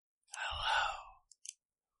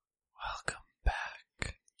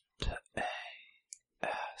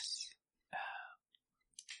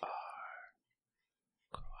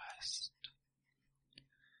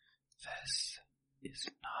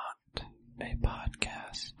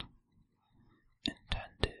podcast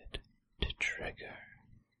intended to trigger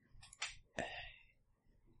ASMR,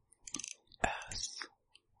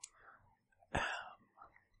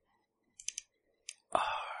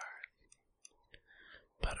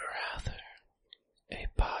 but rather a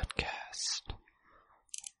podcast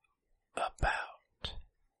about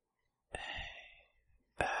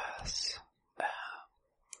ASMR.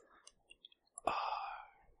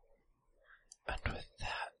 And with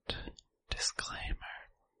that disclaimer,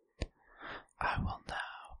 I will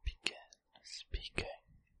now begin speaking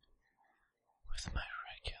with my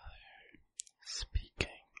regular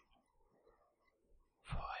speaking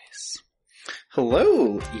voice.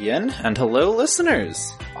 Hello, Ian, and hello,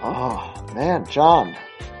 listeners. Oh, man, John.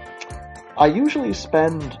 I usually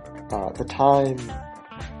spend the time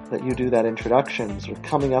that you do that introduction sort of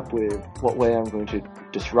coming up with what way I'm going to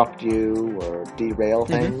disrupt you or derail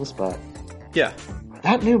things, but Yeah.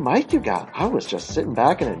 that new mic you got, I was just sitting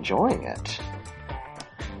back and enjoying it.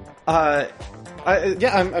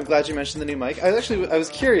 I'm glad you mentioned the new mic. I was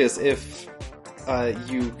curious if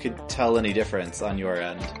you could tell any difference on your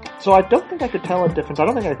end. So I don't think I could tell a difference. I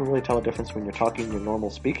don't think I can really tell a difference when you're talking your normal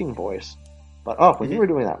speaking voice. But when you were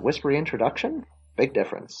doing that whispery introduction, big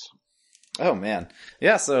difference. Oh, man.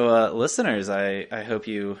 Yeah, so listeners, I hope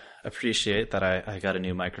you appreciate that I got a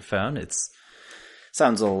new microphone.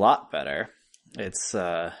 Sounds a lot better. It's,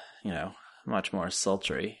 much more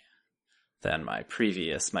sultry than my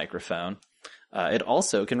previous microphone. It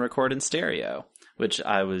also can record in stereo, which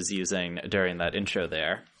I was using during that intro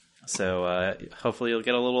there. So hopefully you'll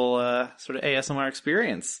get a little sort of ASMR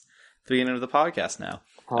experience at the beginning of the podcast now.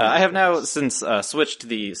 I have now since switched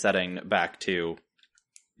the setting back to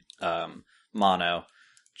mono,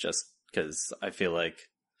 just because I feel like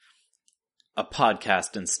a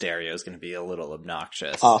podcast in stereo is going to be a little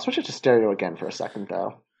obnoxious. I'll switch it to stereo again for a second,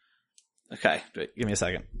 though. Okay, give me a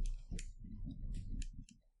second.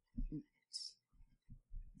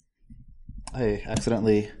 I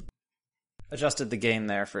accidentally adjusted the gain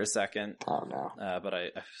there for a second. Oh, no. But I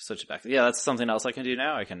switched it back. Yeah, that's something else I can do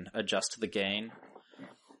now. I can adjust the gain.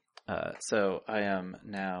 So I am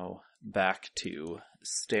now back to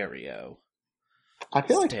stereo. I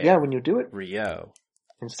feel like, when you do it Rio.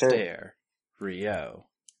 in stereo. Rio.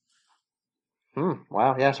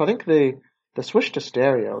 Wow, yeah, so I think the switch to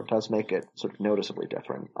stereo does make it sort of noticeably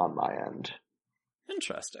different on my end.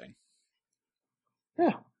 Interesting.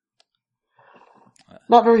 Yeah.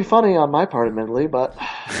 Not very funny on my part, admittedly, but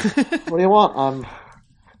what do you want?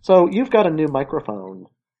 So you've got a new microphone.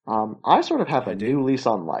 I sort of have a new lease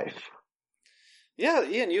on life. Yeah,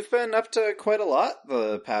 Ian, you've been up to quite a lot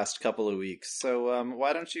the past couple of weeks, so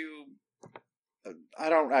why don't you... I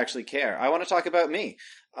don't actually care. I want to talk about me.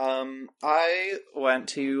 I went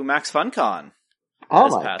to Max FunCon. Oh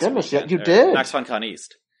my goodness, weekend, you did? Max FunCon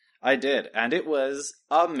East. I did, and it was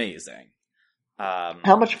amazing.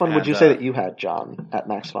 How much fun would you say that you had, John, at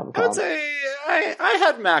Max FunCon? I would say I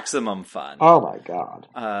had maximum fun. Oh my god.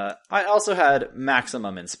 I also had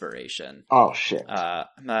maximum inspiration. Oh shit.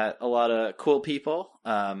 Met a lot of cool people.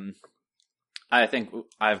 I think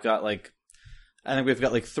we've got like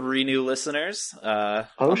 3 new listeners on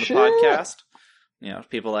the podcast. You know,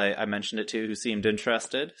 people I mentioned it to who seemed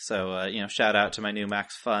interested. So, shout out to my new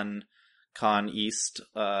Max Fun Con East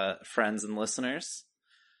friends and listeners.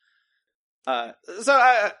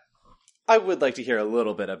 So I would like to hear a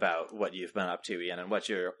little bit about what you've been up to, Ian, and what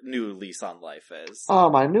your new lease on life is.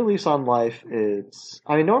 My new lease on life is...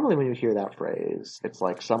 I mean, normally when you hear that phrase, it's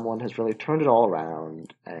like someone has really turned it all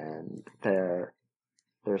around, and they're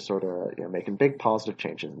sort of making big positive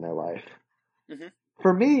changes in their life. Mm-hmm.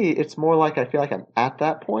 For me, it's more like I feel like I'm at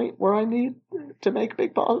that point where I need to make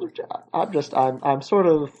big positive changes. I'm sort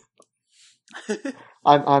of...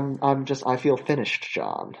 I feel finished,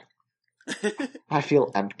 John. I feel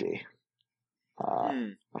empty.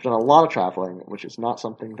 I've done a lot of traveling, which is not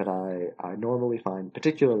something that I normally find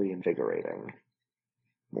particularly invigorating.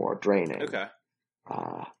 More draining. Okay.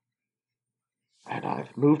 And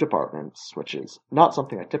I've moved apartments, which is not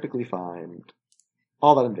something I typically find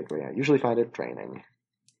all that invigorating. I usually find it draining.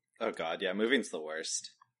 Oh god, yeah, moving's the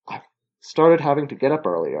worst. I've started having to get up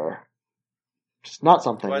earlier. Just not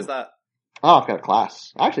something... Why is that? Oh, I've got a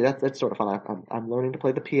class. Actually, that's sort of fun. I'm learning to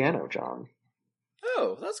play the piano, John.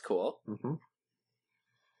 Oh, that's cool. Mm-hmm.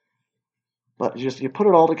 But you put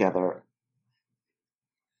it all together.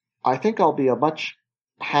 I think I'll be a much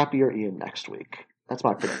happier Ian next week. That's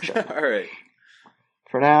my prediction. All right.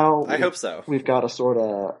 For now, I hope so. We've got a sort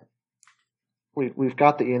of... We've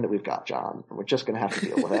got the Ian that we've got, John. And we're just going to have to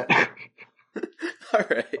deal with it. All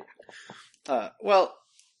right. Well,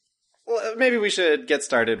 maybe we should get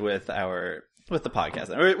started with our with the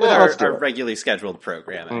podcast, with let's our regularly scheduled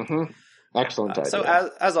programming. Mm-hmm. Excellent idea. So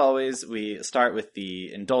as always, we start with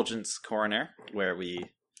the Indulgence Corner, where we,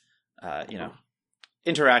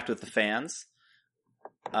 interact with the fans.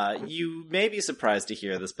 You may be surprised to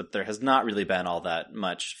hear this, but there has not really been all that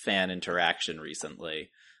much fan interaction recently.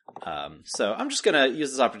 So I'm just going to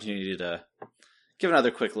use this opportunity to give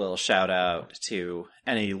another quick little shout out to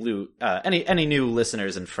any new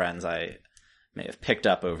listeners and friends I may have picked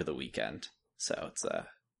up over the weekend. So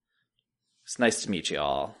it's nice to meet you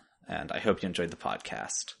all, and I hope you enjoyed the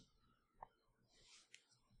podcast.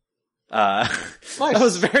 Nice. That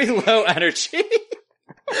was very low energy.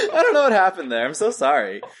 I don't know what happened there. I'm so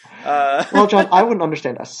sorry. Well, John, I wouldn't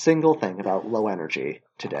understand a single thing about low energy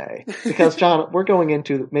today. Because, John, we're going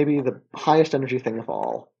into maybe the highest energy thing of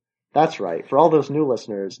all. That's right. For all those new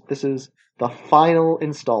listeners, this is the final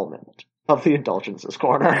installment of the Indulgences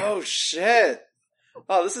Corner. Oh, shit.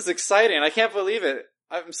 Oh, this is exciting. I can't believe it.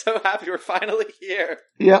 I'm so happy we're finally here.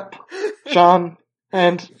 Yep. John,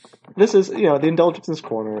 and this is, the Indulgences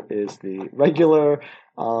Corner is the regular,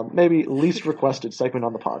 maybe least requested segment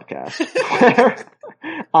on the podcast, where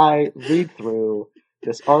I read through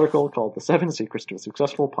this article called The 7 Secrets to a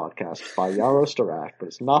Successful Podcast by Yaro Starak, but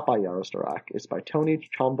it's not by Yaro Starak. It's by Tony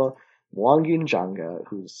Chamba Mwanginjanga,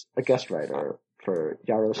 who's a guest writer for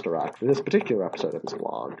Yaro Starak for this particular episode of his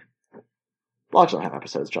blog. Blogs don't have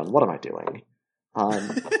episodes, John. What am I doing?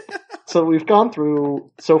 So we've gone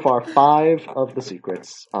through, so far, 5 of the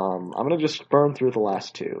secrets. I'm going to just burn through the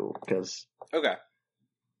last 2, because... Okay.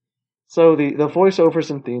 So the voiceovers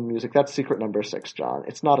and theme music, that's secret number 6, John.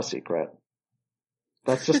 It's not a secret.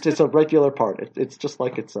 That's just, it's a regular part. It's just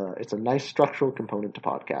like it's a nice structural component to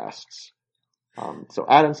podcasts. So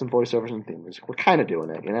add in some voiceovers and theme music. We're kind of doing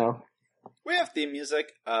it, We have theme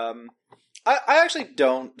music. I actually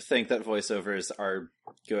don't think that voiceovers are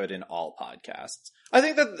good in all podcasts. I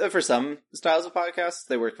think that for some styles of podcasts,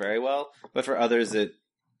 they work very well, but for others, it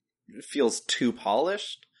feels too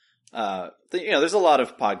polished. There's a lot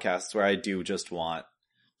of podcasts where I do just want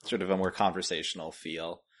sort of a more conversational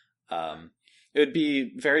feel. It would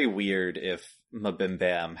be very weird if Mabim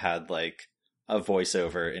Bam had like a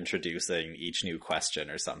voiceover introducing each new question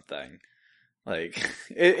or something. Like,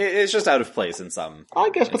 it's just out of place in some.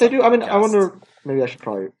 I guess, but they do. I mean, I wonder. Maybe I should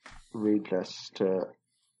probably read this to.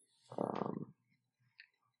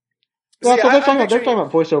 They're talking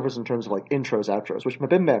about voiceovers in terms of like intros, outros, which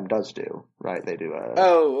Mabim Bam does do, right? They do a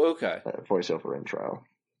a voiceover intro.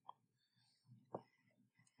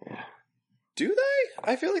 Yeah. Do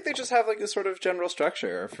they? I feel like they just have like a sort of general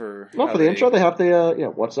structure for. No, for the intro they have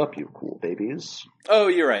the "What's up, you cool babies." Oh,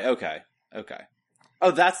 you're right. Okay. Oh,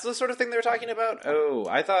 that's the sort of thing they were talking about? Oh,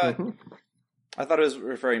 I thought it was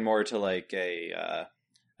referring more to like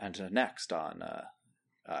and next on,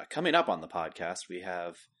 coming up on the podcast, we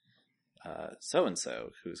have so-and-so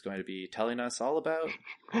who's going to be telling us all about...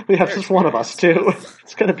 We have just one of us, too.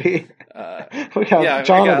 It's going to be... we have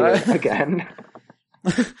John again.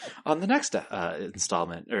 On the next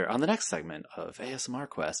installment, or on the next segment of ASMR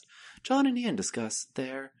Quest, John and Ian discuss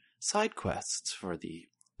their side quests for the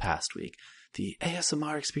past week. The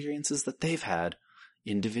ASMR experiences that they've had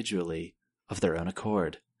individually of their own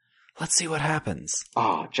accord. Let's see what happens.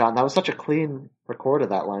 Oh, John, that was such a clean record of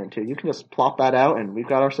that line, too. You can just plop that out and we've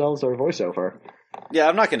got ourselves our voiceover. Yeah,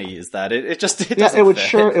 I'm not going to use that. It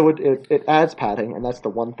adds padding, and that's the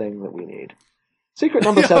one thing that we need. Secret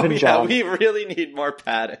number 7, John. We really need more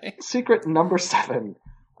padding. Secret number 7.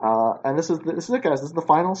 And this is it, guys. This is the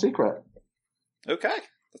final secret. Okay.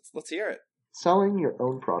 Let's hear it. Selling your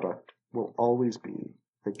own product will always be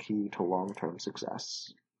the key to long-term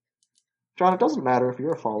success. John, it doesn't matter if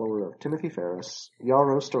you're a follower of Timothy Ferriss,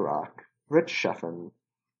 Yaro Starak, Rich Sheffin,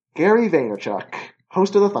 Gary Vaynerchuk,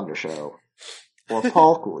 host of The Thunder Show, or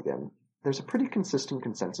Paul Cooligan. There's a pretty consistent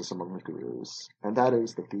consensus among the gurus, and that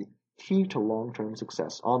is that the key to long-term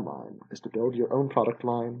success online is to build your own product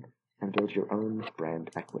line and build your own brand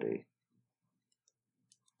equity.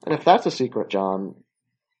 And if that's a secret, John,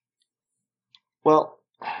 well,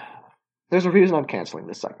 there's a reason I'm canceling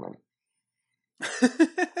this segment.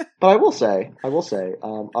 But I will say,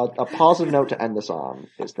 a positive note to end this on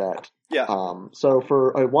is that, so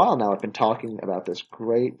for a while now I've been talking about this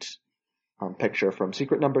great picture from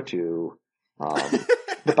secret number 2,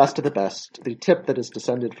 the best of the best, the tip that is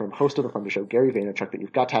descended from host of The Thunder Show, Gary Vaynerchuk, that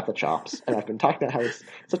you've got to have the chops. And I've been talking about how it's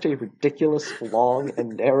such a ridiculous, long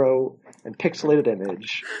and narrow and pixelated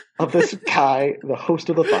image of this guy, the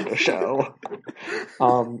host of The Thunder Show.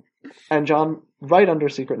 And John, right under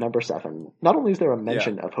secret number 7, not only is there a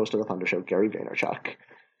mention of host of The Thunder Show, Gary Vaynerchuk,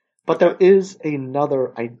 but there is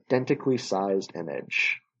another identically sized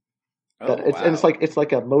image That Oh, it's and wow. it's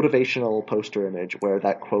like a motivational poster image where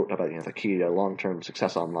that quote about the key to long-term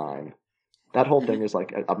success online. That whole Hmm. thing is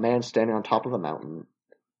like a man standing on top of a mountain,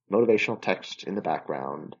 motivational text in the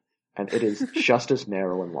background, and it is just as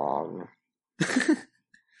narrow and long.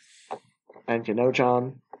 And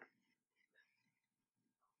John,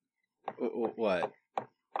 What?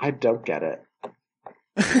 I don't get it.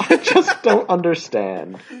 I just don't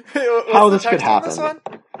understand What's how the this could text on this happen.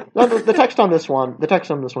 one? No, the text on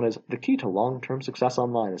this one is the key to long-term success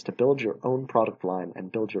online is to build your own product line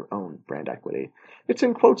and build your own brand equity. It's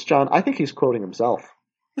in quotes, John. I think he's quoting himself.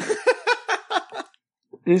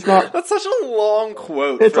 He's not. That's such a long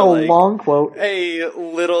quote It's for a like long quote. a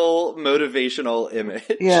little motivational image.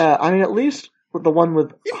 Yeah, I mean, at least with the one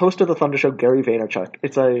with host of the Thunder Show, Gary Vaynerchuk,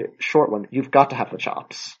 it's a short one. You've got to have the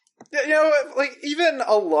chops. Like even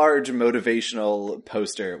a large motivational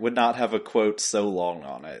poster would not have a quote so long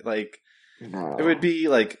on it. Like No. it would be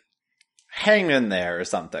like hang in there or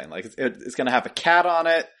something. Like it's going to have a cat on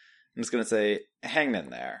it and it's going to say hang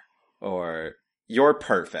in there or you're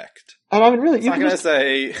perfect. And I mean, really, It's not going to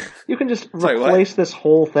say you can just Sorry, what? replace this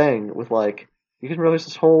whole thing with you can replace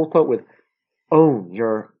this whole quote with own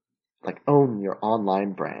your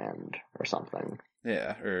online brand or something.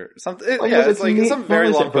 Yeah, or something. It's like some very not only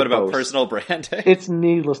is long it quote about verbose, personal branding. It's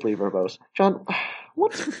needlessly verbose. John,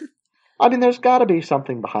 what? I mean, there's got to be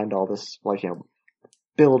something behind all this,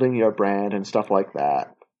 building your brand and stuff like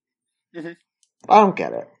that. Mhm. I don't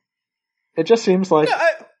get it. It just seems like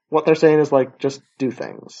what they're saying is just do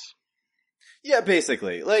things. Yeah,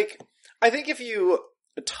 basically. Like, I think if you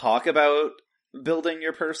talk about building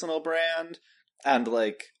your personal brand and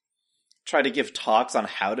try to give talks on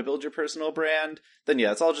how to build your personal brand, then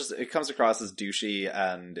yeah, it comes across as douchey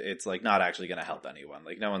and it's not actually going to help anyone.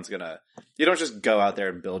 Like no one's you don't just go out there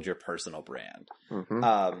and build your personal brand.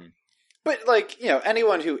 Mm-hmm. But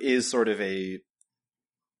anyone who is sort of a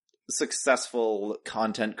successful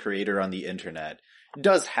content creator on the internet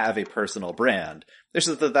does have a personal brand. It's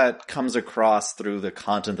just that comes across through the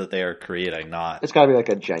content that they are creating, not... It's gotta be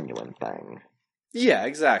a genuine thing. Yeah,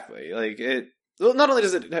 exactly. Well, not only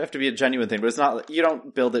does it have to be a genuine thing, but it's not, you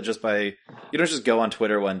don't build it you don't just go on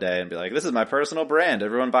Twitter one day and be like, this is my personal brand,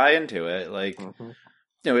 everyone buy into it. Mm-hmm.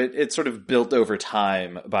 It's sort of built over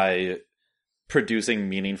time by producing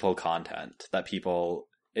meaningful content that people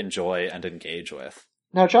enjoy and engage with.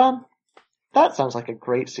 Now, John, that sounds like a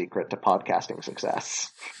great secret to podcasting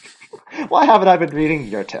success. Why haven't I been reading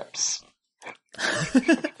your tips?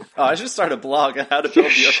 I should start a blog on how to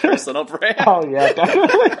build your personal brand. Oh yeah,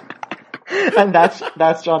 definitely. And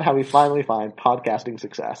that's John how we finally find podcasting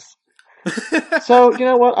success. So you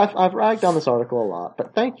know what? I've ragged on this article a lot,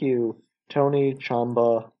 but thank you, Tony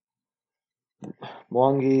Chamba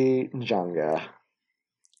Mwangi Njanga,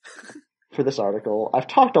 for this article. I've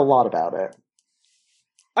talked a lot about it.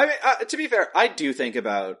 I mean, to be fair, I do think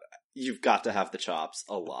about you've got to have the chops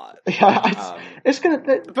a lot. Yeah, it's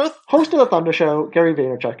gonna both host of the Thunder Show, Gary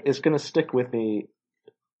Vaynerchuk, is gonna stick with me.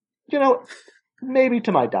 Maybe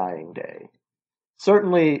to my dying day.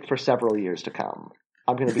 Certainly for several years to come.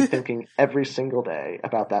 I'm going to be thinking every single day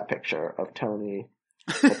about that picture of Tony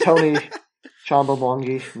Chamba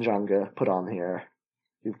Mwangi Njanga put on here.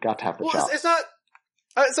 You've got to have the chops. It's not.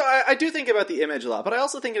 So I do think about the image a lot, but I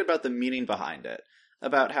also think about the meaning behind it.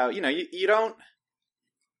 About how you don't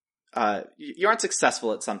you aren't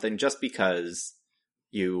successful at something just because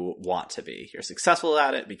you want to be. You're successful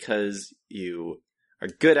at it because you are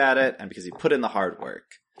good at it and because you put in the hard work.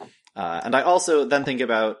 And I also then think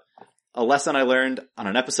about a lesson I learned on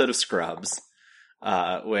an episode of Scrubs,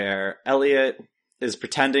 where Elliot is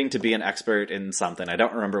pretending to be an expert in something. I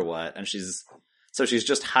don't remember what. And she's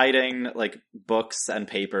just hiding books and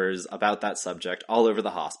papers about that subject all over the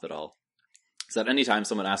hospital. So that anytime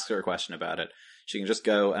someone asks her a question about it, she can just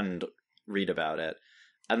go and read about it.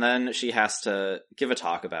 And then she has to give a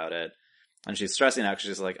talk about it. And she's stressing out because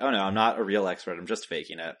she's like, oh no, I'm not a real expert. I'm just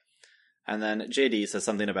faking it. And then JD says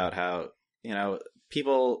something about how,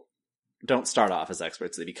 people don't start off as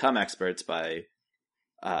experts. They become experts by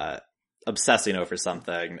obsessing over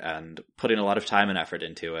something and putting a lot of time and effort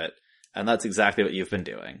into it. And that's exactly what you've been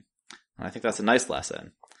doing. And I think that's a nice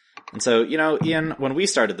lesson. And so, Ian, when we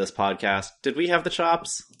started this podcast, did we have the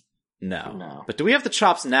chops? No. But do we have the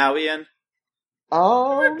chops now, Ian?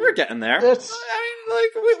 We're getting there.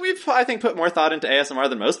 We've, I think, put more thought into ASMR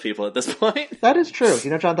than most people at this point. That is true.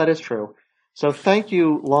 John, that is true. So thank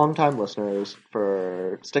you, longtime listeners,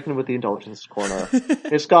 for sticking with the Indulgence Corner.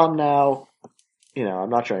 It's gone now. I'm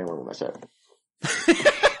not sure anyone will miss it.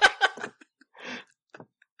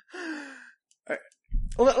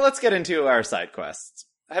 Let's get into our side quests.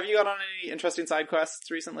 have you gone on any interesting side quests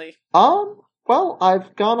recently? Well,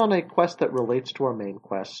 I've gone on a quest that relates to our main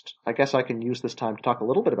quest. I guess I can use this time to talk a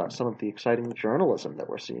little bit about some of the exciting journalism that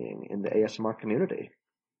we're seeing in the ASMR community.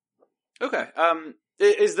 Okay.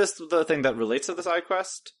 Is this the thing that relates to the side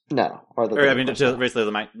quest? No. To basically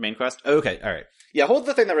the main quest? Okay, alright. Yeah, hold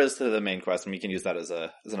the thing that relates to the main quest, and we can use that as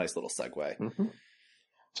a nice little segue. Mm-hmm.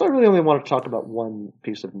 So I really only want to talk about one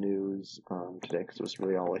piece of news today, because it was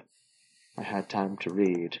really all I had time to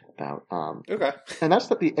read about. Okay. And that's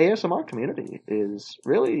that the ASMR community is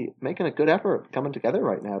really making a good effort coming together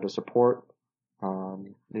right now to support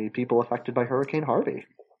the people affected by Hurricane Harvey.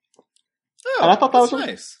 Oh, and I thought that was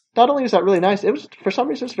nice. Not only is that really nice, it was, for some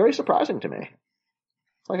reason, it's very surprising to me.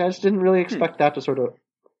 Like, I just didn't really expect that to sort of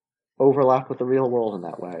overlap with the real world in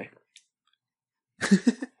that way.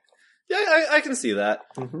 Yeah, I can see that.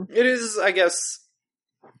 Mm-hmm. It is, I guess,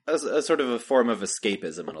 a sort of a form of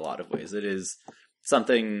escapism in a lot of ways. It is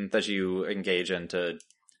something that you engage in to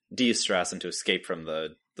de-stress and to escape from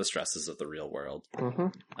the stresses of the real world. Mm-hmm.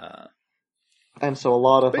 And so a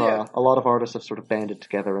lot of artists have sort of banded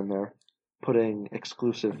together, and they're putting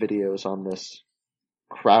exclusive videos on this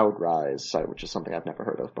CrowdRise site, which is something I've never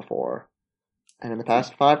heard of before. And in the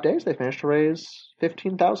past 5 days, they've managed to raise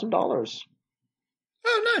 $15,000.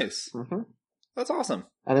 Oh, nice. Mm-hmm. That's awesome.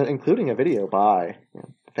 And including a video by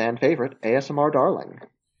fan favorite ASMR Darling.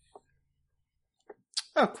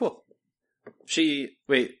 Oh, cool.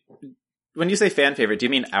 Wait, when you say fan favorite, do you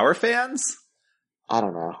mean our fans? I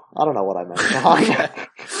don't know what I meant, John.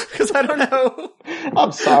 Because I don't know.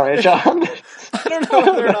 I'm sorry, John. I don't know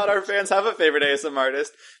whether or not our fans have a favorite ASMR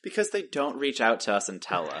artist, because they don't reach out to us and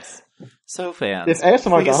tell us. So fans, if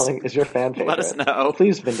ASMR Darling is your fan favorite, let us know.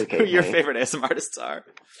 Please vindicate who your me. favorite ASMR artists are.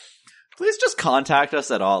 Please just contact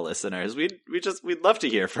us at all, listeners. We'd love to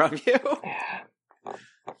hear from you.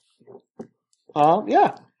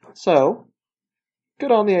 Yeah. So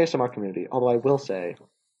good on the ASMR community. Although I will say,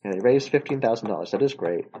 they raised $15,000. That is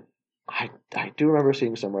great. I do remember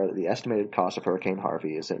seeing somewhere that the estimated cost of Hurricane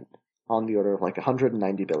Harvey is on the order of like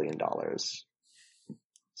 $190 billion.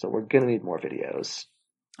 So we're gonna need more videos.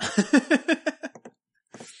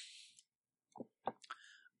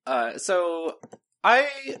 So I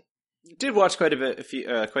did watch quite a few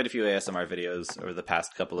ASMR videos over the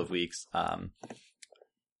past couple of weeks.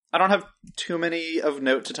 I don't have too many of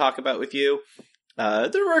note to talk about with you.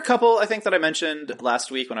 There were a couple, I think, that I mentioned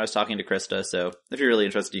last week when I was talking to Krista, so if you're really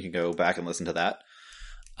interested, you can go back and listen to that.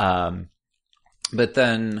 But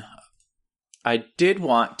then I did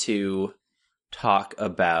want to talk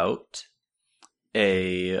about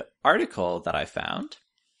a article that I found.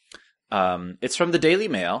 It's from the Daily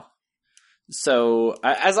Mail. So,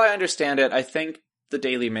 as I understand it, I think the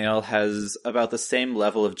Daily Mail has about the same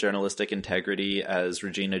level of journalistic integrity as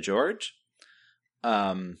Regina George.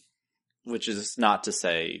 Which is not to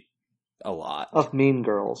say a lot. Of Mean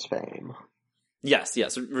Girls fame. Yes.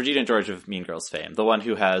 Regina George of Mean Girls fame. The one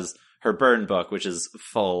who has her burn book, which is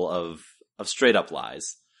full of straight up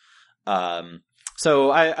lies.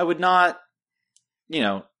 So I would not,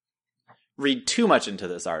 read too much into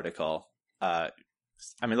this article. I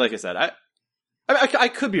mean, like I said, I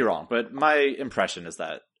could be wrong, but my impression is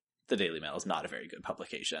that the Daily Mail is not a very good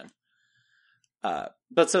publication.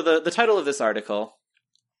 But so the title of this article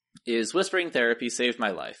is "Whispering Therapy Saved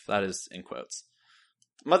My Life." That is in quotes.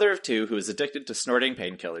 Mother of two who is addicted to snorting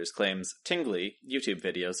painkillers claims tingly YouTube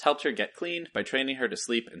videos helped her get clean by training her to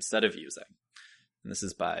sleep instead of using. And this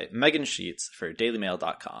is by Megan Sheets for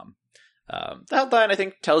dailymail.com. The headline, I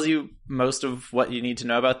think, tells you most of what you need to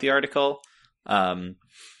know about the article.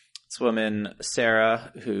 This woman,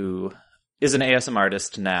 Sarah, who is an ASMR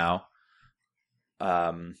artist now.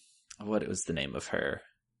 What was the name of her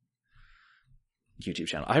YouTube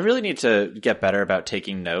channel? I really need to get better about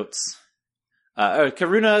taking notes.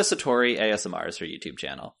 Karuna Satori ASMR is her YouTube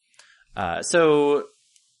channel. So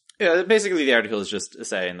basically the article is just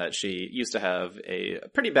saying that she used to have a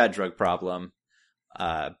pretty bad drug problem,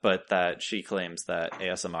 but that she claims that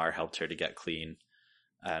ASMR helped her to get clean,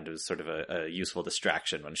 and it was sort of a useful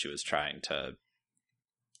distraction when she was trying to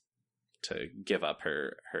give up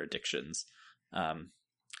her addictions.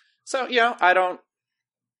 So,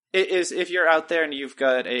 if you're out there and you've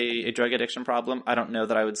got a drug addiction problem, I don't know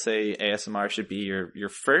that I would say ASMR should be your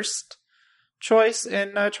first choice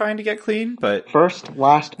in trying to get clean, but first,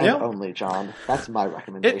 last, and only, John. That's my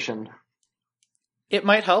recommendation. It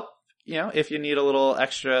might help, if you need a little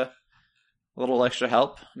extra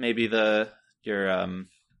help. Maybe your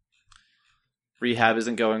rehab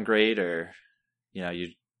isn't going great, or you're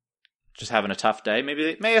just having a tough day.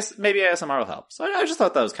 Maybe ASMR will help. So I just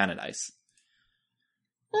thought that was kind of nice.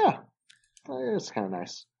 Yeah. It's kind of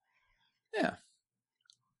nice. Yeah.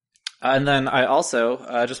 And then I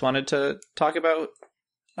also just wanted to talk about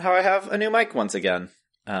how I have a new mic once again.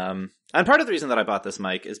 And part of the reason that I bought this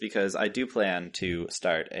mic is because I do plan to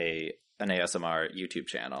start an ASMR YouTube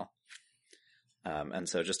channel. And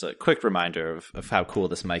so just a quick reminder of how cool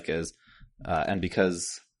this mic is. And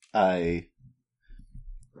because I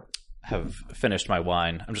have finished my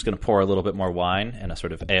wine, I'm just going to pour a little bit more wine in a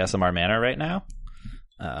sort of ASMR manner right now.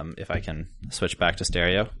 If I can switch back to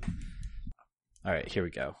stereo. All right, here we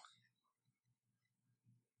go.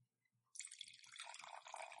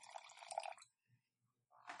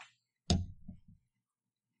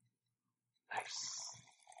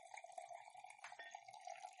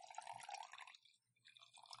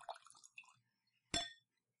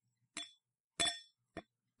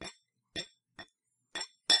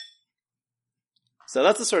 So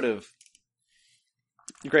that's the sort of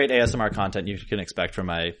great ASMR content you can expect from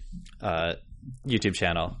my YouTube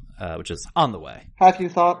channel, which is on the way. Have you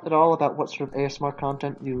thought at all about what sort of ASMR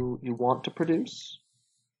content you want to produce?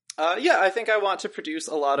 Yeah, I think I want to produce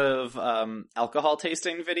a lot of alcohol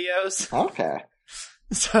tasting videos. Okay.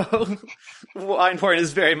 So wine porn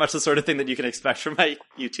is very much the sort of thing that you can expect from my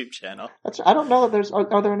YouTube channel. I don't know that there's...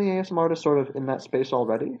 Are there any ASMR artists sort of in that space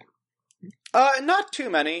already? Not too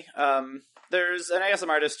many. There's an ASMR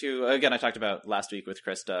artist who, again, I talked about last week with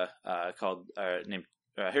Krista, named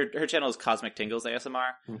her channel is Cosmic Tingles ASMR,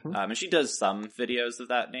 Mm-hmm. And she does some videos of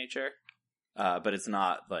that nature, but it's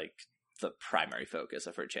not like the primary focus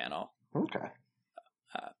of her channel. Okay.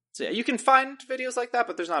 So yeah, you can find videos like that,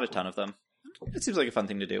 but there's not a ton of them. It seems like a fun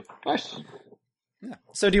thing to do. Nice. Yeah.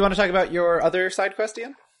 So do you want to talk about your other side quest,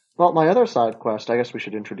 Ian? Well, my other side quest, I guess we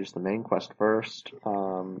should introduce the main quest first.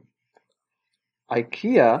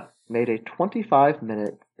 IKEA made a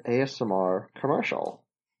 25-minute ASMR commercial.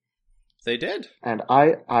 They did. And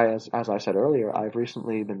as I said earlier, I've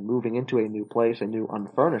recently been moving into a new place, a new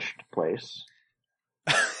unfurnished place.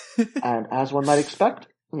 And as one might expect,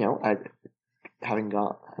 having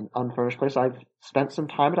got an unfurnished place, I've spent some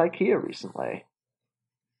time at IKEA recently.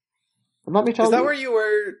 And let me tell you... Is that where you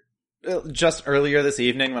were just earlier this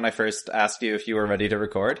evening when I first asked you if you were ready to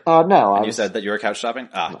record? No. And you said that you were couch shopping?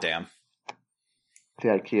 Ah, damn. The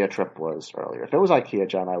IKEA trip was earlier. If it was IKEA,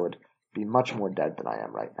 John, I would be much more dead than I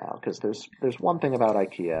am right now. Because there's one thing about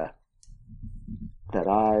IKEA that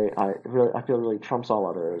I feel really trumps all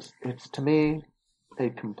others. It's, to me, a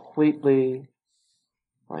completely,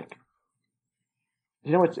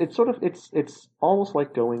 it's almost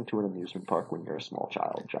like going to an amusement park when you're a small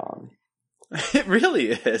child, John. It really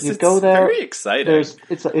is. You go there. Very exciting.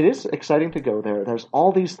 It is exciting to go there. There's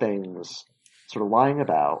all these things sort of lying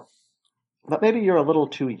about. But maybe you're a little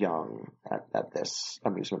too young at this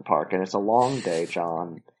amusement park, and it's a long day,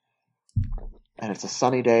 John. And it's a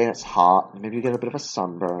sunny day, and it's hot, and maybe you get a bit of a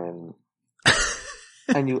sunburn.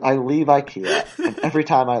 And I leave IKEA, and every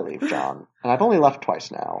time I leave, John, and I've only left twice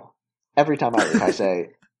now, every time I leave, I say,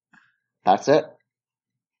 that's it.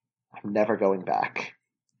 I'm never going back.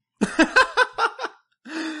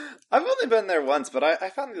 I've only been there once, but I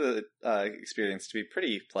found the experience to be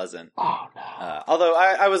pretty pleasant. Oh, no. Although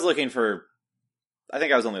I was looking for... I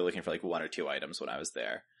think I was only looking for like one or two items when I was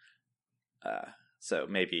there. So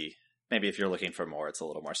maybe if you're looking for more, it's a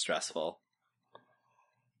little more stressful.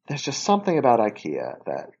 There's just something about IKEA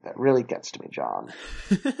that really gets to me, John.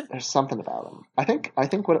 There's something about them. I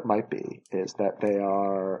think what it might be is that they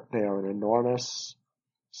are an enormous,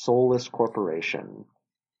 soulless corporation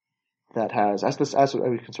that has, as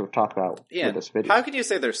we can sort of talk about in this video. How can you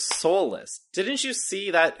say they're soulless? Didn't you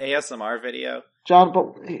see that ASMR video? John,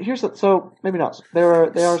 but so maybe not. They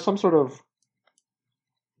are some sort of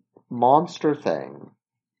monster thing.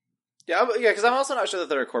 Yeah, because I'm also not sure that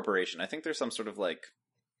they're a corporation. I think there's some sort of like...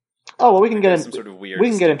 Oh, well, we can get into some sort of weird we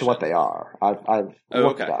can get into what they are. I've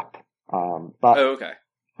looked it up. But okay.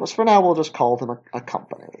 Well, for now, we'll just call them a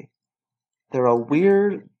company. They're a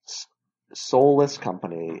weird, soulless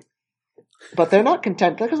company, but they're not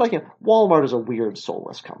content because, Walmart is a weird,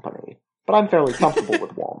 soulless company. But I'm fairly comfortable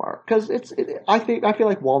with Walmart because I feel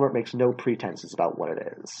like Walmart makes no pretenses about what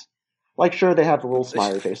it is. Like, sure, they have the little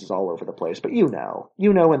smiley faces all over the place, but you know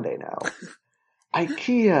and they know.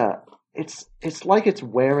 IKEA, it's like it's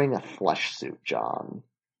wearing a flesh suit, John.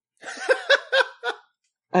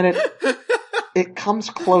 And it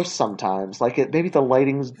comes close sometimes. Maybe the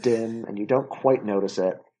lighting's dim and you don't quite notice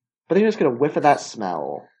it, but then you just get a whiff of that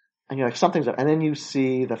smell, and you're like, something's up. And then you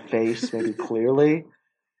see the face maybe clearly,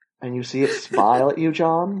 and you see it smile at you,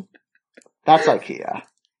 John. That's IKEA.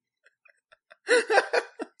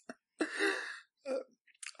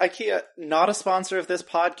 IKEA, not a sponsor of this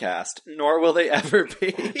podcast, nor will they ever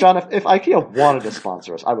be. John, if IKEA wanted to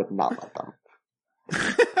sponsor us, I would not let them.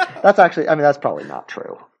 That's probably not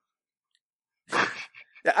true.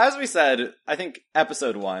 Yeah, as we said, I think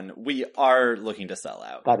episode 1, we are looking to sell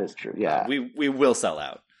out. That is true, yeah. We will sell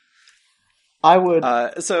out. I would,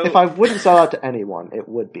 if I wouldn't sell out to anyone, it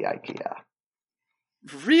would be IKEA.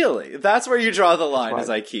 Really? That's where you draw the line, right. is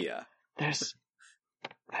IKEA. There's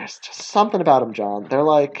just something about them, John. They're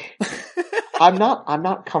like, I'm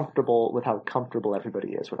not comfortable with how comfortable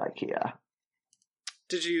everybody is with IKEA.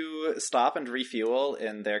 Did you stop and refuel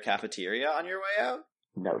in their cafeteria on your way out?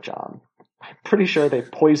 No, John. I'm pretty sure they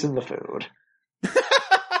poison the food.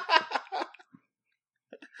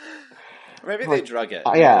 Or maybe they drug it.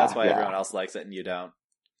 Yeah, that's why everyone else likes it and you don't.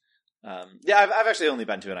 I've actually only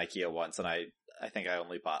been to an IKEA once, and I think I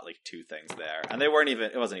only bought like 2 things there, and it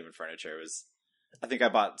wasn't even furniture. I think I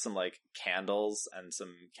bought some like candles and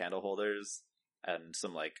some candle holders and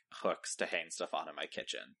some like hooks to hang stuff on in my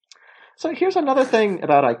kitchen. So here's another thing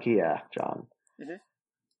about IKEA, John. Mm-hmm.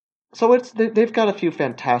 So they've got a few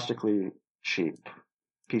fantastically cheap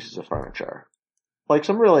pieces of furniture, like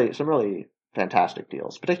some really fantastic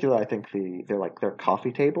deals. Particularly, I think their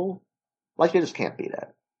coffee table, like you just can't beat it.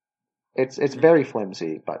 It's very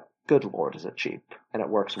flimsy, but good lord, is it cheap, and it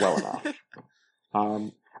works well enough.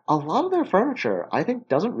 A lot of their furniture, I think,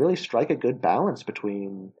 doesn't really strike a good balance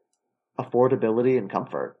between affordability and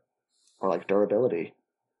comfort, or like durability.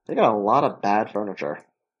 They got a lot of bad furniture.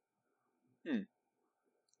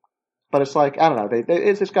 But it's like, I don't know,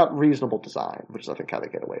 it's got reasonable design, which is I think how they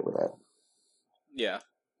get away with it. Yeah.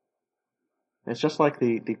 It's just like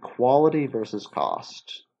the quality versus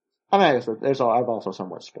cost. I mean, I guess I've also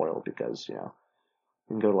somewhat spoiled because, you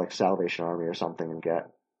can go to like Salvation Army or something and get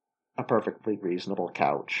a perfectly reasonable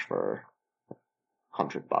couch for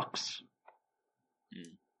 $100.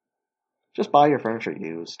 Just buy your furniture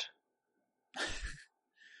used.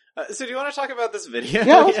 So do you want to talk about this video?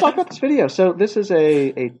 Yeah, let's talk about this video. So this is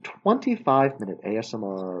a 25-minute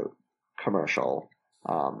ASMR commercial.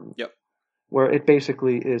 Yep. Where it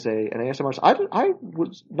basically is an ASMR artist. I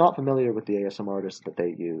was not familiar with the ASMR artist that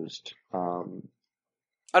they used.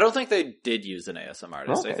 I don't think they did use an ASMR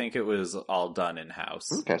artist. Okay. I think it was all done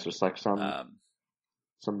in-house. Okay, so it's like some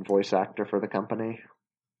voice actor for the company.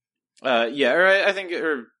 Yeah, or I think,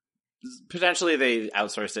 or potentially they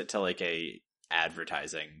outsourced it to like a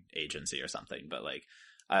advertising agency or something. But like,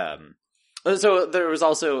 so there was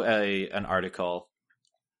also an article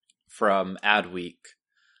from Adweek.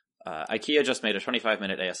 IKEA just made a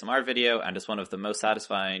 25-minute ASMR video, and it's one of the most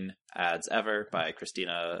satisfying ads ever by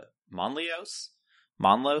Christina Monlos.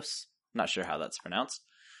 Not sure how that's pronounced.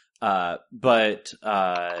 So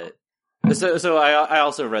I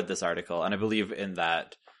also read this article, and I believe in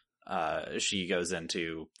that she goes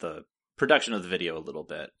into the production of the video a little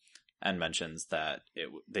bit and mentions that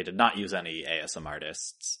they did not use any ASMR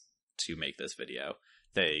artists to make this video.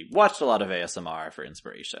 They watched a lot of ASMR for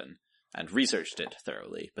inspiration and researched it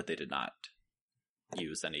thoroughly, but they did not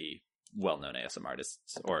use any well-known ASMR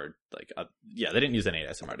artists, or like, they didn't use any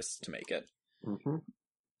ASMR artists to make it. Mm-hmm.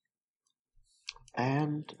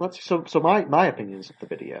 And so my opinions of the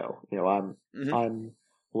video, I'm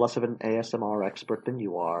less of an ASMR expert than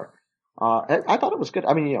you are. I thought it was good.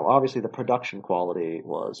 I mean, obviously the production quality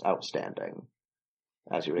was outstanding,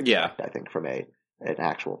 as you would expect, I think, from an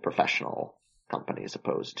actual professional company as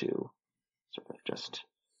opposed to sort of just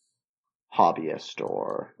hobbyist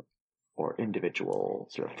or individual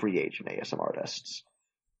sort of free agent ASMR artists.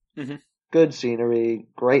 Mm-hmm. Good scenery,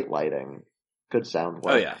 great lighting, good sound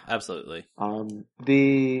work. Oh yeah, absolutely.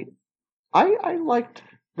 I liked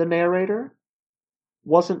the narrator.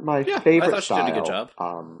 Wasn't my favorite I thought style. She did a good job.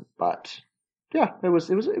 But yeah, it was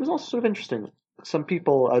also sort of interesting. Some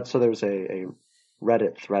people, so there was a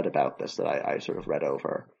Reddit thread about this that I sort of read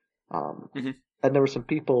over. Mm-hmm. And there were some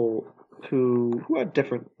people who had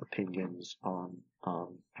different opinions on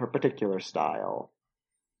her particular style,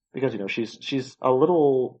 because she's a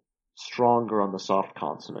little stronger on the soft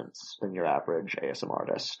consonants than your average ASMR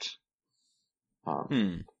artist. But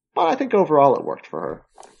I think overall it worked for her.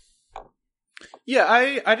 Yeah,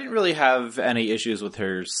 I didn't really have any issues with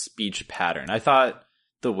her speech pattern. I thought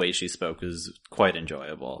the way she spoke was quite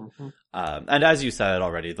enjoyable. Mm-hmm. And as you said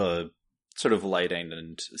already, the sort of lighting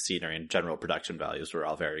and scenery and general production values were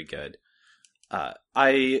all very good.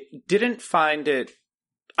 I did find it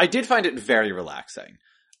very relaxing.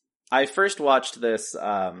 I first watched this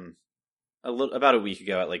about a week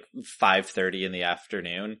ago at like 5:30 in the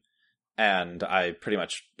afternoon, and I pretty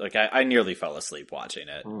much I nearly fell asleep watching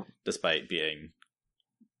it, despite being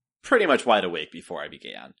pretty much wide awake before I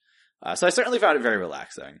began. So I certainly found it very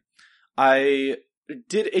relaxing. It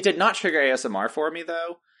did not trigger ASMR for me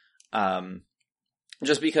though.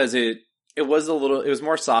 Just because it was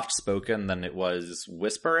more soft spoken than it was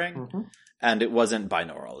whispering, and it wasn't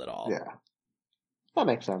binaural at all. Yeah. That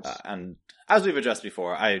makes sense. And as we've addressed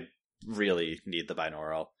before, I really need the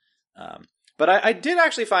binaural. But I did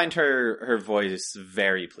actually find her voice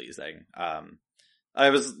very pleasing. I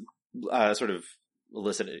was sort of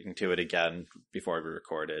listening to it again before we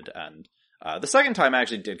recorded, and the second time I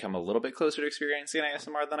actually did come a little bit closer to experiencing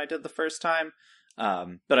ASMR than I did the first time.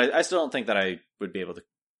 But I still don't think that I would be able to.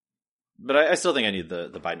 But I still think I need the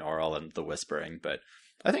binaural and the whispering. But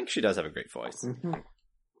I think she does have a great voice. Mm-hmm.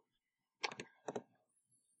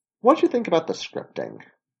 What do you think about the scripting?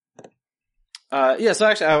 Yeah, so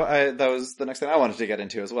actually, that was the next thing I wanted to get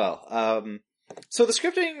into as well. So the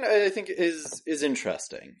scripting, I think, is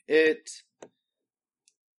interesting.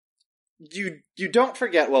 You don't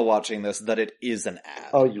forget while watching this that it is an ad.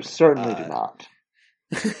 Oh, you certainly do not.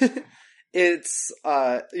 It's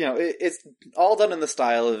it's all done in the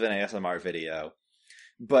style of an ASMR video,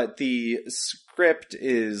 but the script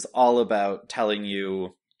is all about telling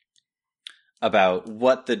you about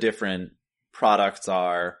what the different products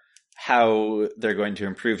are, how they're going to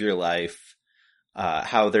improve your life,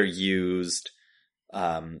 how they're used,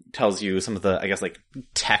 tells you some of the, I guess, like,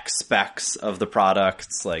 tech specs of the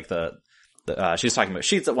products, like she's talking about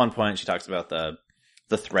sheets at one point, she talks about the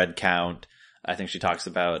thread count. I think she talks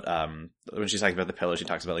about, when she's talking about the pillow, she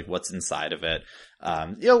talks about, like, what's inside of it.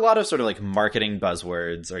 A lot of sort of, like, marketing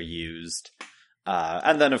buzzwords are used.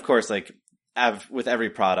 And then, of course, like, with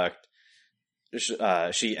every product,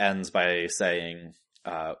 she ends by saying,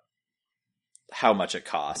 how much it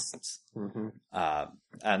costs. Mm-hmm.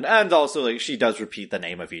 And also, like, she does repeat the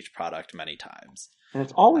name of each product many times. And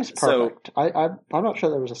it's always perfect. I'm not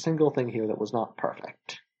sure there was a single thing here that was not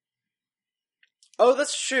perfect. Oh,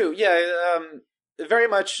 that's true. Yeah, very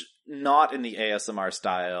much not in the ASMR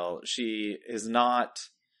style. She is not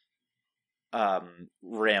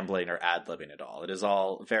rambling or ad-libbing at all. It is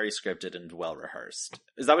all very scripted and well rehearsed.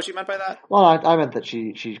 Is that what you meant by that? Well, I meant that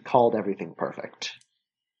she called everything perfect.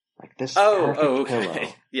 Like, this perfect pillow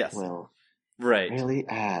yes. will right. really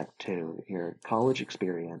add to your college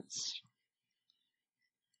experience.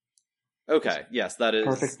 Okay, yes, that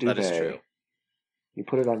is true. You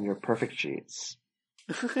put it on your perfect sheets.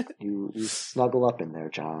 You snuggle up in there,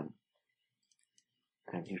 John.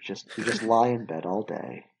 And you just lie in bed all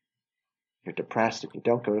day. You're depressed and you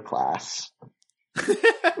don't go to class.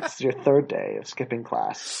 It's your third day of skipping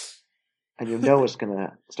class. And you know it's going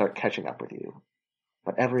to start catching up with you.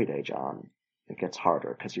 But every day, John, it gets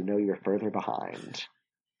harder because you know you're further behind.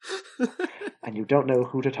 And you don't know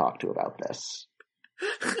who to talk to about this.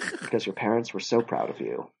 Because your parents were so proud of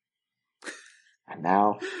you. And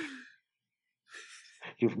now,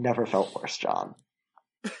 you've never felt worse, John.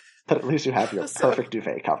 But at least you have your perfect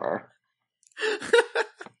duvet cover.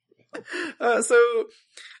 So,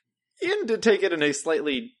 Ian did take it in a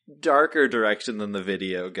slightly darker direction than the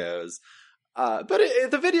video goes. But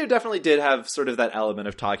the video definitely did have sort of that element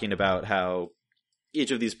of talking about how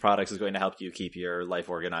each of these products is going to help you keep your life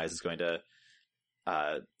organized. Is going to,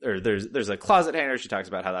 or there's a closet hanger. She talks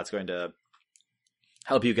about how that's going to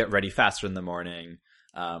help you get ready faster in the morning.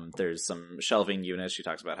 There's some shelving units. She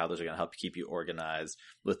talks about how those are going to help keep you organized.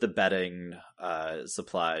 With the bedding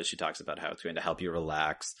supplies, she talks about how it's going to help you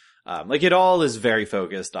relax. Like, it all is very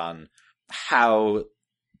focused on how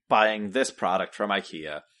buying this product from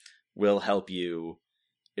IKEA will help you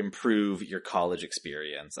improve your college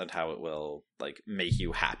experience and how it will, like, make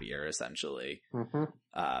you happier, essentially.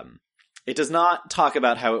 Mm-hmm. It does not talk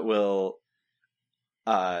about how it will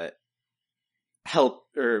help,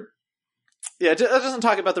 or it doesn't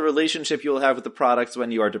talk about the relationship you will have with the products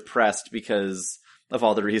when you are depressed because of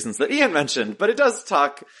all the reasons that Ian mentioned, but it does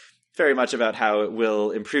talk very much about how it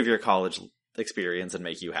will improve your college experience and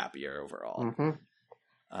make you happier overall.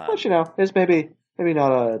 Mm-hmm. Which, is maybe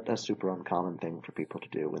not a super uncommon thing for people to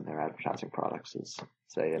do when they're advertising products, is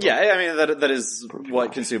say... Yeah, I mean, that is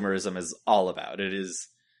what consumerism is all about. It is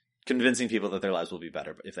convincing people that their lives will be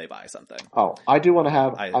better if they buy something. Oh, I do want to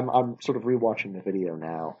have... I'm sort of rewatching the video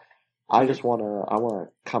now. I just want to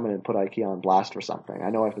come in and put IKEA on blast or something.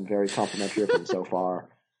 I know I've been very complimentary of them so far.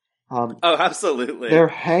 Oh, absolutely. Their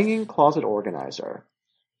hanging closet organizer.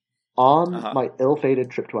 On my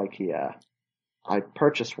ill-fated trip to IKEA, I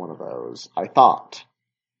purchased one of those, I thought.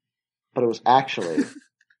 But it was actually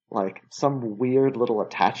like some weird little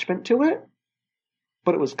attachment to it.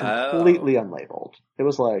 But it was completely unlabeled. It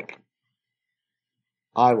was like,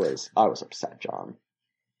 I was upset, John.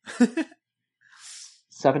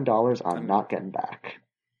 $7 I'm not getting back.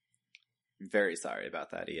 Very sorry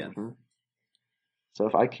about that, Ian. Mm-hmm. So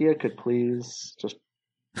if IKEA could please just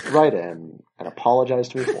write in and apologize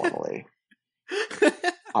to me formally,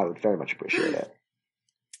 I would very much appreciate it.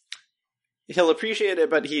 He'll appreciate it,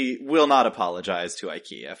 but he will not apologize to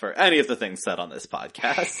IKEA for any of the things said on this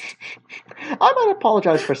podcast. I might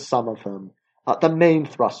apologize for some of them. The main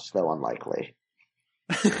thrusts, though, unlikely.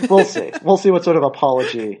 We'll see. We'll see what sort of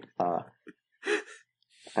apology,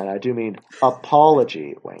 and I do mean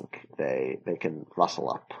apology, wink, they can rustle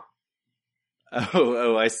up.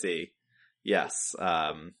 Oh, I see. Yes.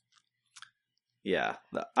 Yeah,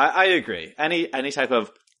 I agree. Any type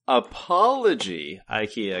of apology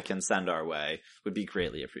IKEA can send our way would be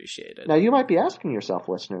greatly appreciated. Now, you might be asking yourself,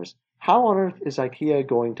 listeners, how on earth is IKEA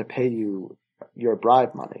going to pay you your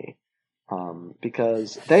bribe money?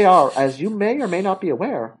 Because they are, as you may or may not be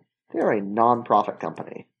aware, they are a non-profit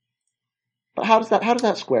company. But how does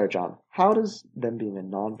that square, John? How does them being a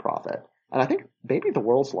non-profit, and I think maybe the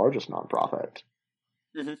world's largest non-profit,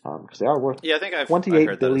 because they are worth I think I've $28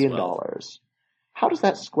 heard billion. that as well. How does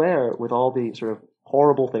that square with all the sort of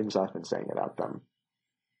horrible things I've been saying about them?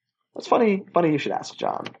 That's funny. Funny you should ask,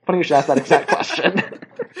 John. Funny you should ask that exact question.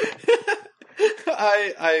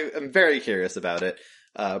 I am very curious about it.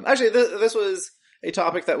 Actually, this was a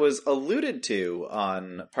topic that was alluded to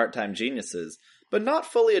on Part-Time Geniuses, but not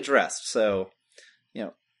fully addressed. So,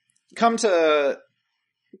 come to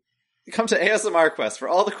ASMR Quest for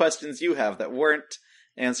all the questions you have that weren't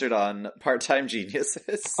answered on Part-Time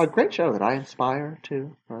Geniuses. A great show that I aspire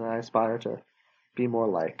to be more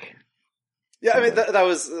like. Yeah, I mean, that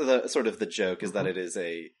was the sort of the joke, is that it is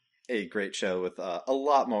a great show with a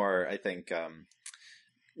lot more, I think,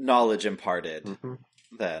 knowledge imparted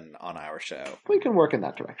than on our show. We can work in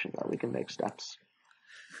that direction, though. We can make steps.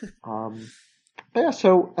 But yeah,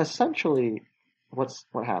 so essentially, what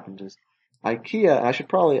happened is IKEA. I should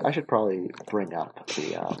probably bring up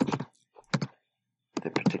the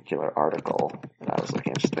particular article that I was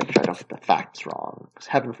looking at, just to make sure I don't get the facts wrong. Because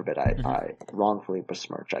heaven forbid I wrongfully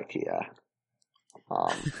besmirch IKEA.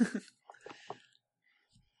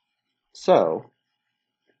 So,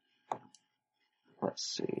 let's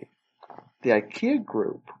see. The IKEA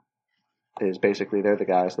group is basically, they're the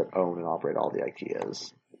guys that own and operate all the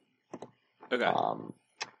IKEAs. Okay.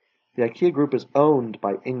 The IKEA group is owned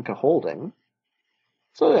by Inca Holding.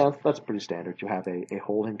 So yeah, that's pretty standard. You have a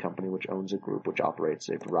holding company which owns a group which operates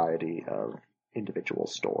a variety of individual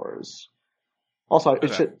stores. Also,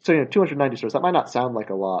 okay. 290 stores. That might not sound like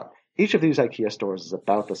a lot. Each of these IKEA stores is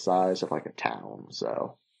about the size of like a town,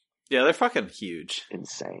 so yeah, they're fucking huge.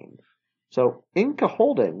 Insane. So Inca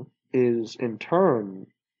Holding is in turn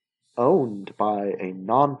owned by a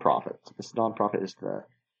nonprofit. This nonprofit is the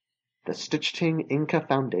Stichting Inca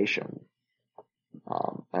Foundation.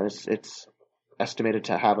 And it's estimated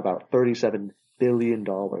to have about $37 billion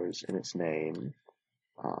in its name.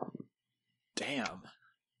 Damn.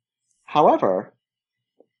 However,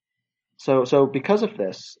 so because of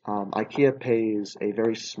this, IKEA pays a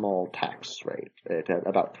very small tax rate at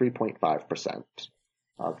about 3.5%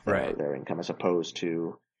 of their income, as opposed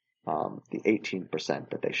to the 18%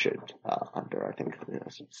 that they should under, I think, the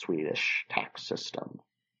Swedish tax system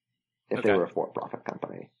if they were a for-profit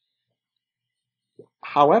company.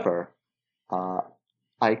 However,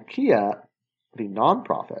 IKEA, the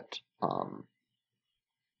nonprofit,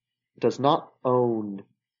 does not own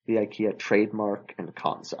the IKEA trademark and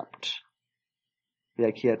concept. The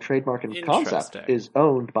IKEA trademark and concept is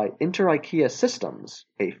owned by Inter-IKEA Systems,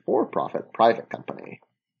 a for-profit private company.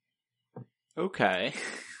 Okay.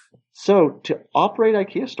 So, to operate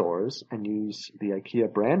IKEA stores and use the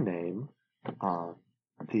IKEA brand name,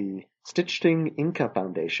 the Stichting Inca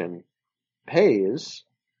Foundation pays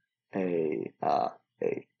an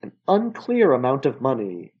unclear amount of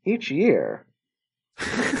money each year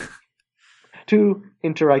to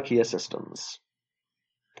Inter-IKEA Systems.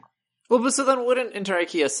 Well, but so then wouldn't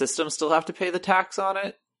Inter-IKEA Systems still have to pay the tax on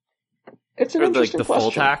it? It's an interesting the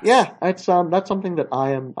question. Full tax? Yeah, it's that's something that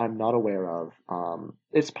I'm not aware of.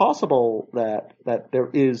 It's possible that there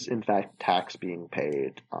is in fact tax being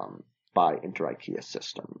paid by Inter-IKEA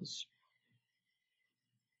Systems.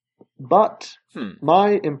 But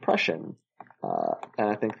my impression, and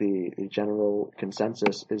I think the general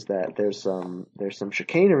consensus, is that there's some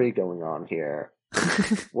chicanery going on here,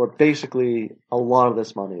 where basically a lot of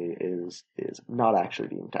this money is not actually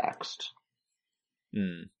being taxed.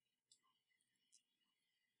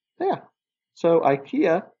 Yeah. So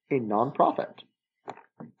IKEA, a non-profit,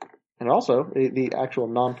 and also the actual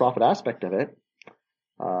non-profit aspect of it,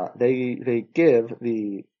 they give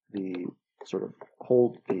the sort of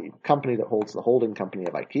the company that holds the holding company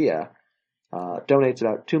of IKEA donates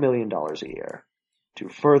about $2 million a year to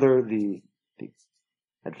further the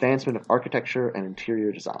advancement of architecture and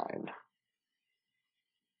interior design.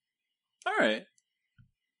 All right.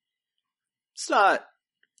 It's not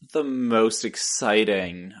the most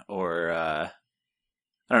exciting, or I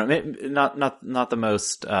don't know, not the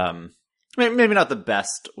most, maybe not the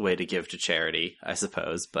best way to give to charity, I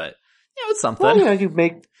suppose, but it's something. Well,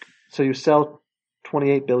 you sell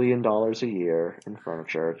 $28 billion a year in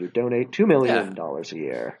furniture. You donate $2 million a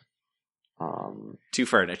year. To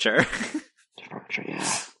furniture. To furniture, yeah.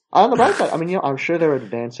 On the bright side, I'm sure they're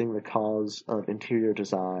advancing the cause of interior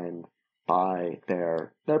design by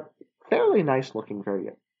their fairly nice looking, very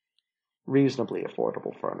reasonably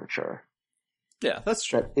affordable furniture. Yeah, that's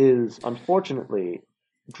true. That is, unfortunately,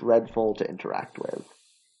 dreadful to interact with.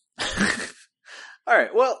 All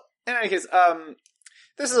right, well, in any case,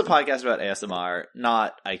 this is a podcast about ASMR,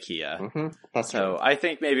 not IKEA. Mm-hmm, that's so true. I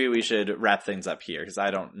think maybe we should wrap things up here, because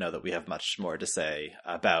I don't know that we have much more to say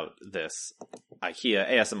about this IKEA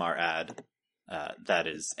ASMR ad that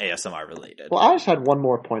is ASMR related. Well, I just had one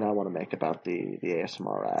more point I want to make about the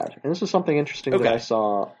ASMR ad. And this is something interesting that I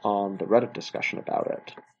saw on the Reddit discussion about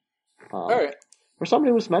it. All right. Where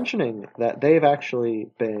somebody was mentioning that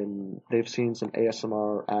they've seen some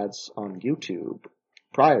ASMR ads on YouTube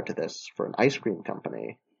prior to this for an ice cream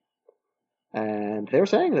company. And they were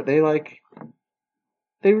saying that they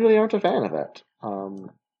really aren't a fan of it.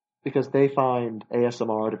 Because they find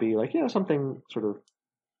ASMR to be something sort of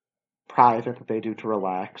private that they do to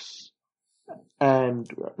relax. And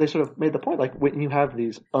they sort of made the point, when you have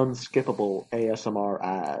these unskippable ASMR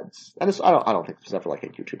ads, and I don't think there's ever a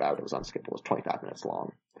YouTube ad that was unskippable. It was 25 minutes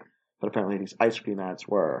long. But apparently these ice cream ads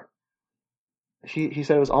were. He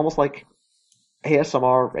said it was almost like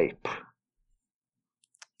ASMR rape.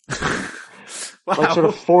 Wow. Sort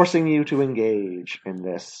of forcing you to engage in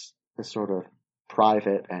this sort of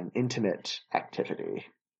private and intimate activity.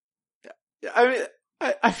 I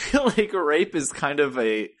feel like rape is kind of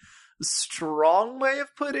a strong way of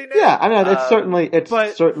putting it. Yeah, it's certainly.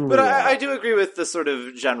 But I do agree with the sort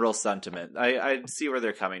of general sentiment. I see where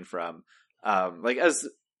they're coming from. As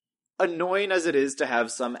annoying as it is to have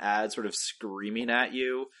some ad sort of screaming at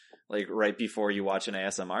you, right before you watch an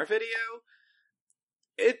ASMR video,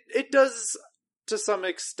 it does to some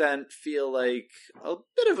extent feel like a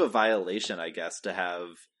bit of a violation, I guess, to have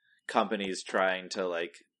companies trying to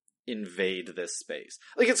invade this space.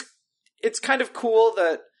 It's kind of cool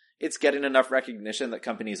that it's getting enough recognition that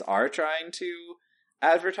companies are trying to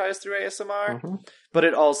advertise through ASMR, mm-hmm. but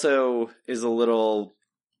it also is a little,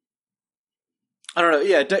 I don't know,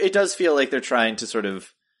 yeah, it does feel like they're trying to sort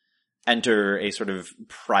of enter a sort of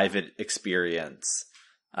private experience,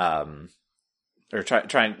 or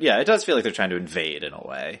trying, yeah, it does feel like they're trying to invade in a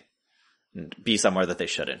way, and be somewhere that they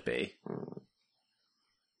shouldn't be.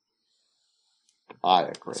 I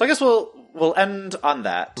agree. So I guess we'll end on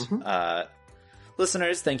that. Mm-hmm.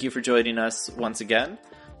 Listeners, thank you for joining us once again.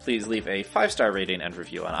 Please leave a 5-star rating and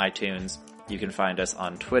review on iTunes. You can find us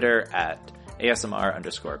on Twitter at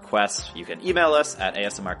ASMR_quest. You can email us at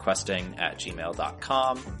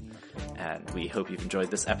asmrquesting@gmail.com. And we hope you've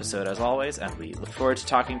enjoyed this episode as always, and we look forward to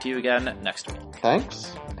talking to you again next week.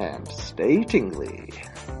 Thanks, and stay tingly.